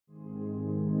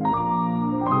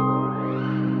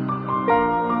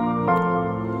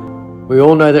We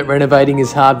all know that renovating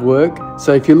is hard work,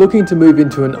 so if you're looking to move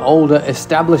into an older,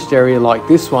 established area like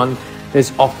this one,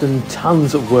 there's often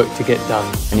tons of work to get done.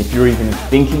 And if you're even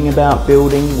thinking about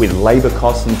building with labour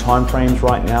costs and timeframes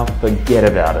right now, forget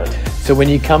about it. So when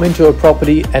you come into a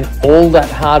property and all that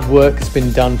hard work has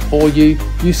been done for you,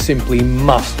 you simply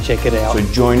must check it out.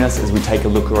 So join us as we take a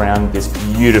look around this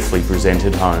beautifully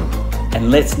presented home. And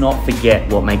let's not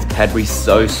forget what makes Padbury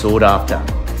so sought after.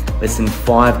 Less than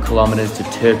 5 kilometres to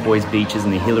turquoise beaches in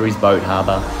the Hillarys Boat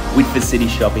Harbour, Whitford City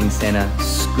shopping centre,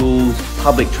 schools,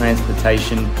 public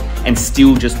transportation, and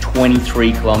still just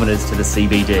 23 kilometres to the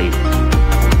CBD.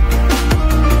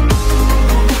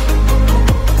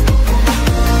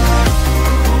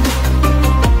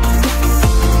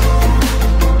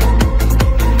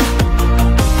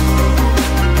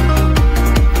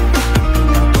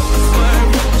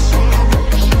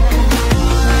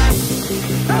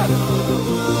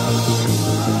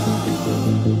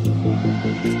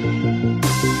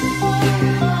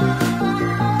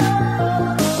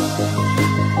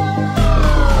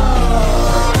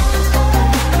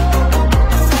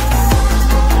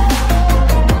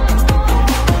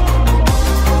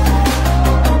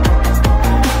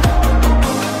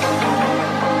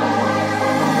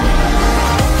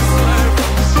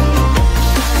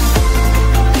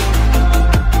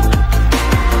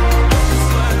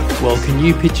 Well, can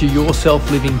you picture yourself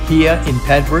living here in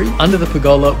Padbury, under the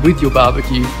pergola with your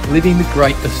barbecue, living the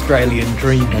great Australian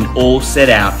dream? And all set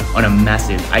out on a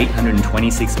massive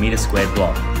 826 metre squared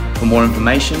block. For more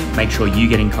information, make sure you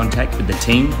get in contact with the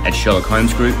team at Sherlock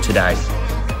Holmes Group today.